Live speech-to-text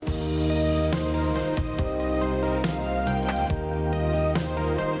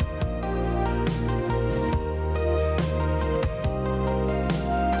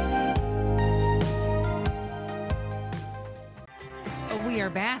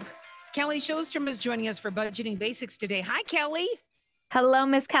back. Kelly Showstrom is joining us for Budgeting Basics today. Hi, Kelly. Hello,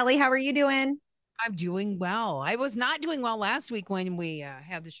 Miss Kelly. How are you doing? I'm doing well. I was not doing well last week when we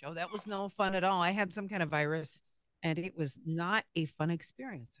had the show. That was no fun at all. I had some kind of virus, and it was not a fun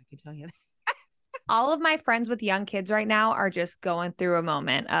experience. I can tell you that. All of my friends with young kids right now are just going through a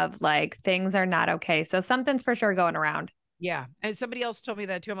moment of like things are not okay. So something's for sure going around. Yeah, and somebody else told me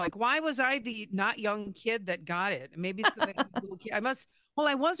that too. I'm like, why was I the not young kid that got it? Maybe it's because I was a little kid. I must. Well,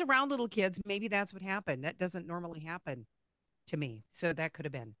 I was around little kids. Maybe that's what happened. That doesn't normally happen to me. So that could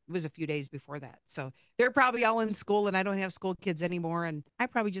have been. It was a few days before that. So they're probably all in school and I don't have school kids anymore. And I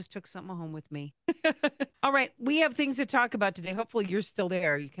probably just took something home with me. All right. We have things to talk about today. Hopefully you're still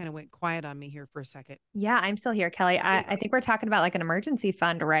there. You kind of went quiet on me here for a second. Yeah, I'm still here, Kelly. I think we're talking about like an emergency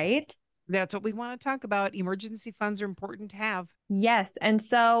fund, right? That's what we want to talk about. Emergency funds are important to have. Yes. And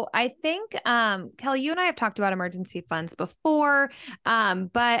so I think, Kelly, you and I have talked about emergency funds before,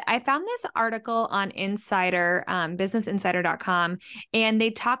 but I found this article on Insider, businessinsider.com, and they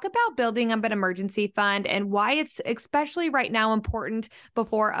talk about building up an emergency fund and why it's especially right now important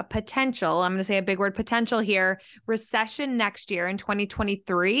before a potential, I'm going to say a big word, potential here, recession next year in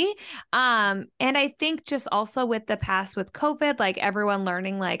 2023. And I think just also with the past with COVID, like everyone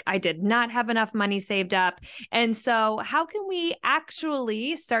learning, like I did not have enough money saved up. And so how can we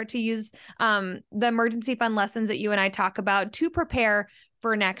actually start to use the emergency fund lessons that you and I talk about to prepare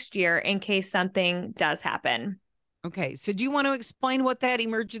for next year in case something does happen? Okay. So do you want to explain what that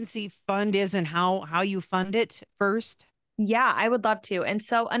emergency fund is and how you fund it first? Yeah, I would love to. And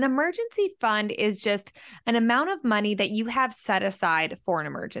so an emergency fund is just an amount of money that you have set aside for an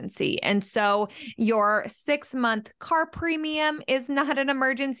emergency. And so your 6-month car premium is not an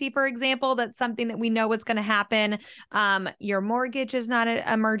emergency, for example. That's something that we know is going to happen. Your mortgage is not an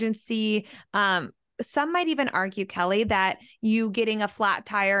emergency. Some might even argue, Kelly, that you getting a flat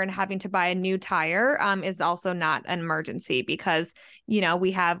tire and having to buy a new tire is also not an emergency because, you know,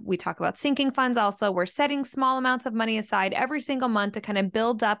 we talk about sinking funds also. We're setting small amounts of money aside every single month to kind of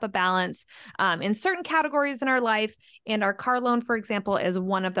build up a balance in certain categories in our life. And our car loan, for example, is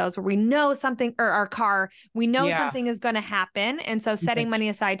one of those where we know something, or our car, we know Yeah. something is going to happen. And so setting money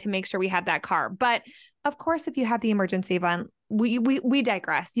aside to make sure we have that car. But of course, if you have the emergency fund, we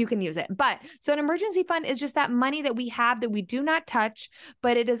digress. You can use it. But so an emergency fund is just that money that we have that we do not touch,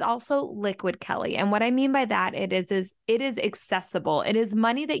 but it is also liquid, Kelly. And what I mean by that, it is accessible. It is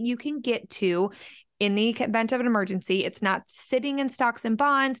money that you can get to in the event of an emergency. It's not sitting in stocks and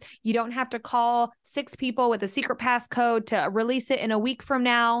bonds. You don't have to call 6 people with a secret passcode to release it in a week from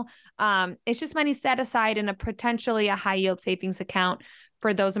now. It's just money set aside in a potentially a high yield savings account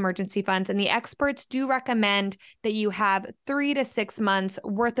for those emergency funds. And the experts do recommend that you have 3 to 6 months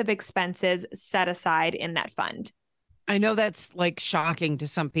worth of expenses set aside in that fund. I know that's like shocking to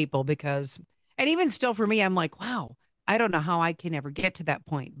some people and even still for me, I'm like, wow, I don't know how I can ever get to that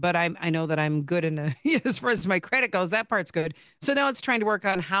point, but I know that I'm good as far as my credit goes, that part's good. So now it's trying to work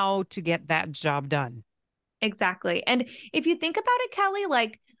on how to get that job done. Exactly. And if you think about it, Kelly,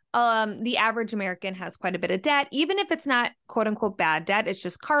 like the average American has quite a bit of debt, even if it's not quote unquote bad debt, it's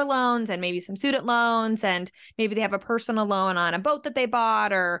just car loans and maybe some student loans, and maybe they have a personal loan on a boat that they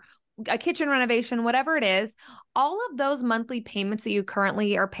bought or a kitchen renovation, whatever it is. All of those monthly payments that you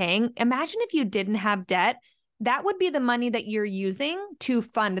currently are paying, imagine if you didn't have debt. That would be the money that you're using to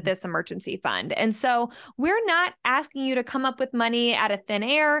fund this emergency fund. And so we're not asking you to come up with money out of thin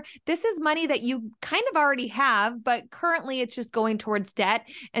air. This is money that you kind of already have, but currently it's just going towards debt.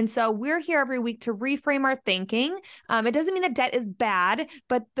 And so we're here every week to reframe our thinking. It doesn't mean that debt is bad,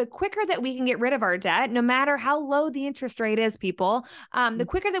 but the quicker that we can get rid of our debt, no matter how low the interest rate is, people, the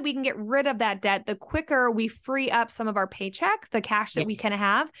quicker that we can get rid of that debt, the quicker we free up some of our paycheck, the cash that we can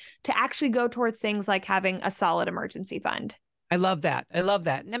have, to actually go towards things like having a solid emergency fund. I love that. I love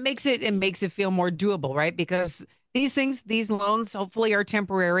that. And it makes it feel more doable, right? Because these loans hopefully are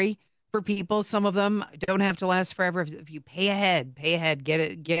temporary for people. Some of them don't have to last forever. If you pay ahead, get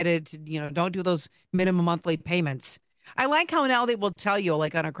it, don't do those minimum monthly payments. I like how now they will tell you,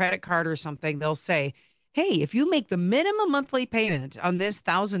 like on a credit card or something, they'll say, hey, if you make the minimum monthly payment on this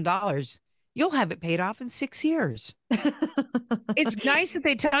 $1,000, you'll have it paid off in 6 years. It's nice that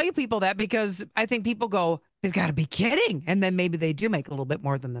they tell you people that, because I think people go, they've got to be kidding. And then maybe they do make a little bit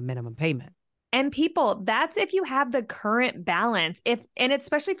more than the minimum payment. And people, that's if you have the current balance. And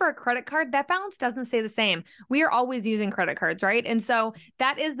especially for a credit card, that balance doesn't stay the same. We are always using credit cards, right? And so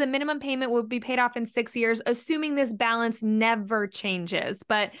that is the minimum payment will be paid off in 6 years, assuming this balance never changes.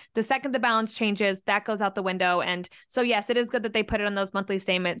 But the second the balance changes, that goes out the window. And so, yes, it is good that they put it on those monthly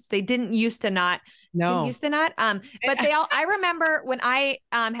statements. They didn't used to not. Didn't No. used to not. But I remember when I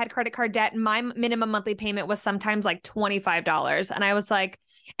had credit card debt, my minimum monthly payment was sometimes like $25. And I was like,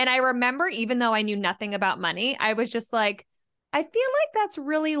 and I remember, even though I knew nothing about money, I was just like, I feel like that's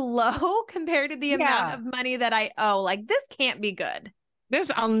really low compared to the amount Yeah. of money that I owe. Like, this can't be good. This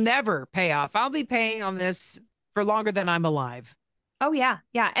I'll never pay off. I'll be paying on this for longer than I'm alive. Oh yeah.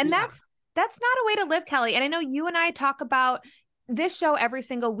 Yeah. And Yeah. that's not a way to live, Kelly. And I know you and I talk about this show every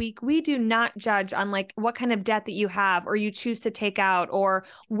single week. We do not judge on like what kind of debt that you have or you choose to take out or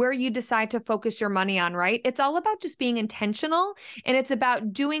where you decide to focus your money on, right? It's all about just being intentional, and it's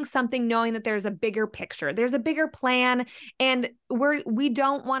about doing something knowing that there's a bigger picture. There's a bigger plan, and we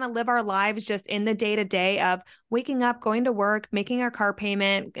don't want to live our lives just in the day-to-day of waking up, going to work, making our car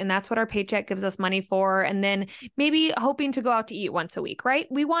payment, and that's what our paycheck gives us money for, and then maybe hoping to go out to eat once a week, right?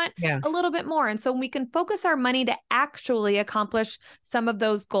 We want Yeah. a little bit more. And so when we can focus our money to actually accomplish some of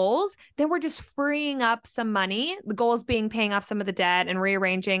those goals, then we're just freeing up some money. The goals being paying off some of the debt and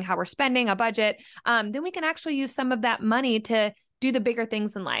rearranging how we're spending a budget. Then we can actually use some of that money to do the bigger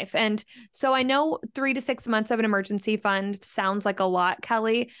things in life. And so I know 3 to 6 months of an emergency fund sounds like a lot,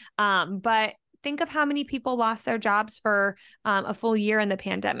 Kelly. But think of how many people lost their jobs for a full year in the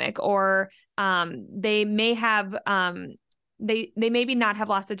pandemic, or they may have they maybe not have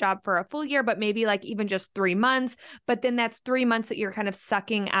lost a job for a full year, but maybe like even just 3 months. But then that's 3 months that you're kind of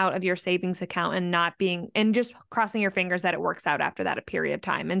sucking out of your savings account and not being, and just crossing your fingers that it works out after that a period of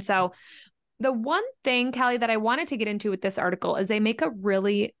time. And so the one thing, Kelly, that I wanted to get into with this article is they make a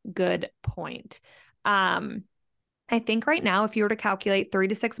really good point. I think right now, if you were to calculate 3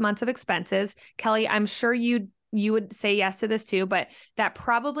 to 6 months of expenses, Kelly, I'm sure you would say yes to this too, but that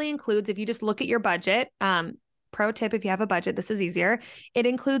probably includes, if you just look at your budget, pro tip, if you have a budget, this is easier. It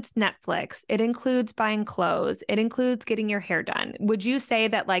includes Netflix. It includes buying clothes. It includes getting your hair done. Would you say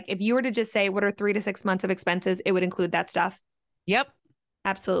that, like, if you were to just say what are 3 to 6 months of expenses, it would include that stuff? Yep.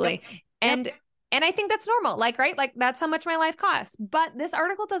 Absolutely. Yep. And Yep. and I think that's normal. Like, right? Like, that's how much my life costs. But this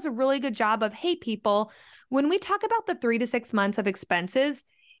article does a really good job of, hey, people, when we talk about the 3 to 6 months of expenses,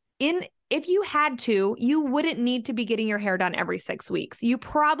 if you had to, you wouldn't need to be getting your hair done every 6 weeks. You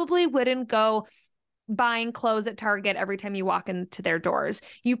probably wouldn't go buying clothes at Target every time you walk into their doors.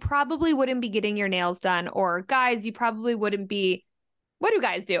 You probably wouldn't be getting your nails done. Or guys, you probably wouldn't be, what do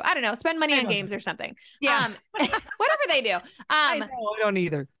guys do? I don't know, spend money on games or something. Yeah. Whatever they do. I know, I don't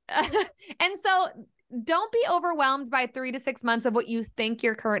either. And so don't be overwhelmed by 3 to 6 months of what you think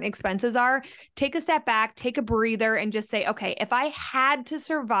your current expenses are. Take a step back, take a breather, and just say, okay, if I had to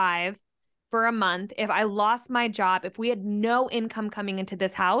survive for a month, if I lost my job, if we had no income coming into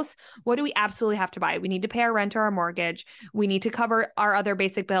this house, what do we absolutely have to buy? We need to pay our rent or our mortgage. We need to cover our other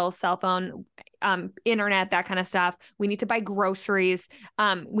basic bills, cell phone, internet, that kind of stuff. We need to buy groceries.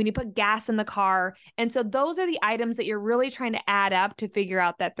 We need to put gas in the car. And so those are the items that you're really trying to add up to figure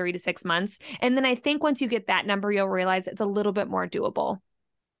out that 3 to 6 months. And then I think once you get that number, you'll realize it's a little bit more doable.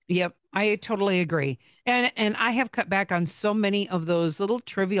 Yep, I totally agree. And I have cut back on so many of those little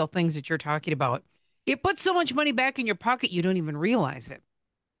trivial things that you're talking about. It puts so much money back in your pocket you don't even realize it.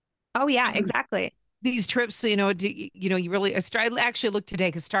 Oh yeah, exactly. These trips, you really I actually looked today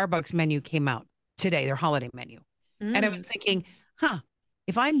because Starbucks menu came out today, their holiday menu. And I was thinking,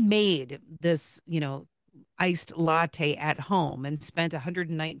 if I made this, iced latte at home and spent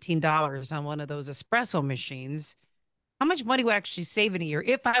 $119 on one of those espresso machines, how much money would I actually save in a year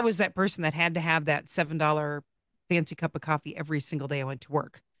if I was that person that had to have that $7 fancy cup of coffee every single day I went to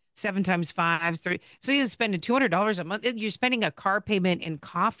work? 7 times 5 is 30. So you're spending $200 a month. You're spending a car payment in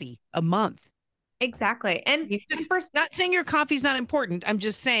coffee a month. Exactly. And first, not saying your coffee's not important. I'm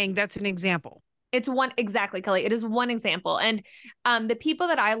just saying that's an example. It's one, exactly, Kelly. It is one example. And the people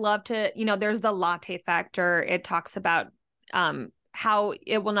that I love to, there's the latte factor. It talks about how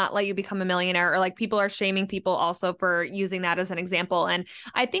it will not let you become a millionaire, or like people are shaming people also for using that as an example. And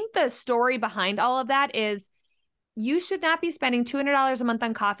I think the story behind all of that is you should not be spending $200 a month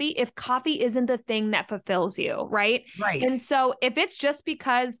on coffee if coffee isn't the thing that fulfills you, right? Right. And so if it's just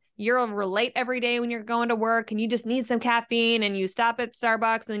because you're late every day when you're going to work and you just need some caffeine and you stop at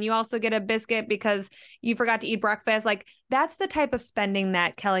Starbucks and then you also get a biscuit because you forgot to eat breakfast, like that's the type of spending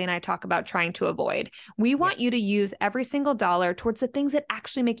that Kelly and I talk about trying to avoid. We want you to use every single dollar towards the things that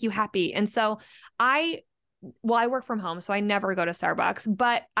actually make you happy. And so I well, I work from home, so I never go to Starbucks,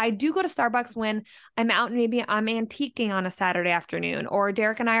 but I do go to Starbucks when I'm out and maybe I'm antiquing on a Saturday afternoon, or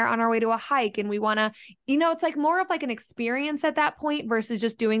Derek and I are on our way to a hike and we want to, it's like more of like an experience at that point versus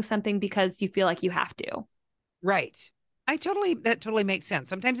just doing something because you feel like you have to. Right. That totally makes sense.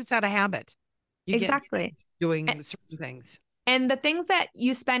 Sometimes it's out of habit. You get Exactly. doing certain things. And the things that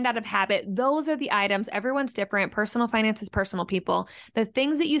you spend out of habit, those are the items. Everyone's different. Personal finance is personal, people. The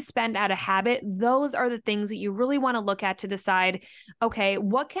things that you spend out of habit, those are the things that you really want to look at to decide, okay,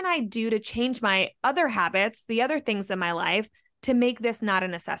 what can I do to change my other habits, the other things in my life, to make this not a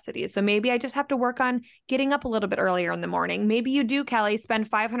necessity? So maybe I just have to work on getting up a little bit earlier in the morning. Maybe you do, Kelly,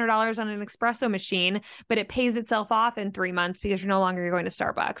 spend $500 on an espresso machine, but it pays itself off in 3 months because you're no longer going to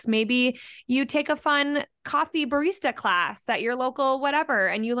Starbucks. Maybe you take a fun coffee barista class at your local whatever,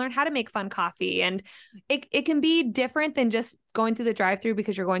 and you learn how to make fun coffee. And it can be different than just going through the drive-through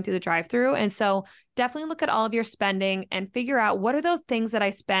because you're going through the drive-through. And so definitely look at all of your spending and figure out what are those things that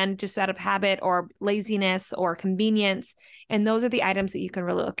I spend just out of habit or laziness or convenience. And those are the items that you can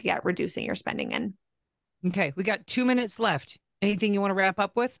really look at reducing your spending in. Okay, we got 2 minutes left. Anything you want to wrap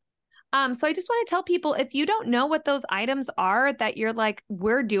up with? So I just want to tell people, if you don't know what those items are that you're like,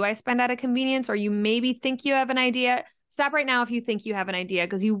 where do I spend out of convenience? Or you maybe think you have an idea, stop right now if you think you have an idea,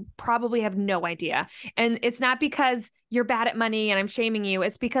 because you probably have no idea. And it's not because you're bad at money and I'm shaming you.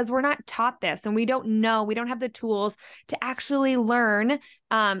 It's because we're not taught this and we don't know, we don't have the tools to actually learn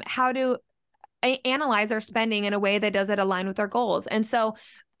how to analyze our spending in a way that does it align with our goals. And so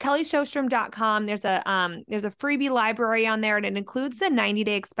kellysjostrom.com, there's a freebie library on there, and it includes the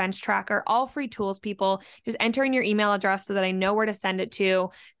 90-day expense tracker, all free tools, people. Just enter in your email address so that I know where to send it to.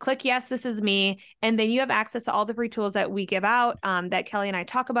 Click yes, this is me, and then you have access to all the free tools that we give out, that Kelly and I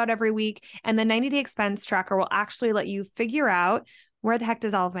talk about every week. And the 90-day expense tracker will actually let you figure out, where the heck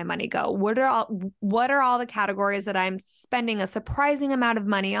does all of my money go? What are all the categories that I'm spending a surprising amount of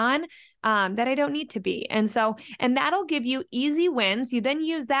money on, that I don't need to be? And that'll give you easy wins. You then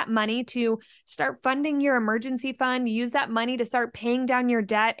use that money to start funding your emergency fund, use that money to start paying down your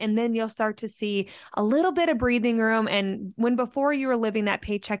debt, and then you'll start to see a little bit of breathing room. And when before you were living that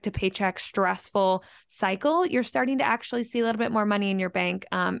paycheck to paycheck stressful cycle, you're starting to actually see a little bit more money in your bank.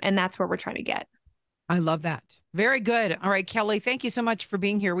 And that's where we're trying to get. I love that. Very good. All right, Kelly, thank you so much for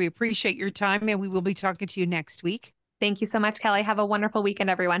being here. We appreciate your time, and we will be talking to you next week. Thank you so much, Kelly. Have a wonderful weekend,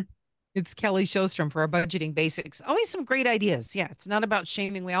 everyone. It's Kelly Showstrom for our budgeting basics. Always some great ideas. Yeah, it's not about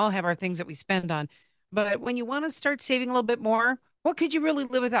shaming. We all have our things that we spend on. But when you want to start saving a little bit more, what could you really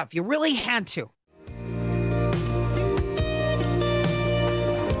live without if you really had to?